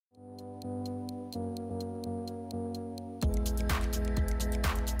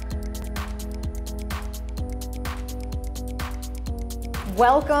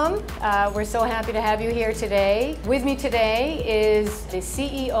Welcome. We're so happy to have you here today. With me today is the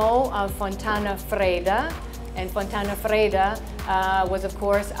CEO of Fontanafredda. And Fontanafredda was, of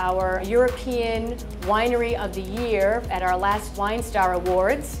course, our European Winery of the Year at our last Wine Star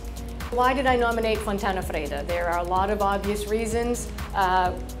Awards. Why did I nominate Fontanafredda? There are a lot of obvious reasons.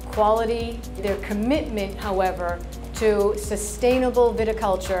 Quality, their commitment, however, to sustainable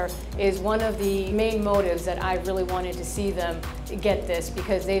viticulture is one of the main motives that I really wanted to see them get this,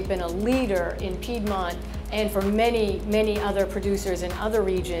 because they've been a leader in Piedmont and for many, many other producers in other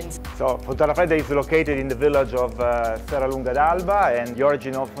regions. So Fontanafredda is located in the village of Serralunga d'Alba, and the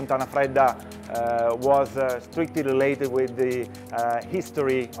origin of Fontanafredda was strictly related with the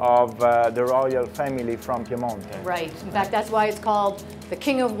history of the royal family from Piedmont. Right. In fact, that's why it's called the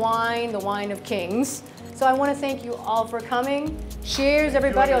King of Wine, the Wine of Kings. So I want to thank you all for coming. Cheers,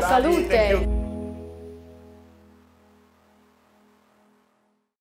 everybody. Salute.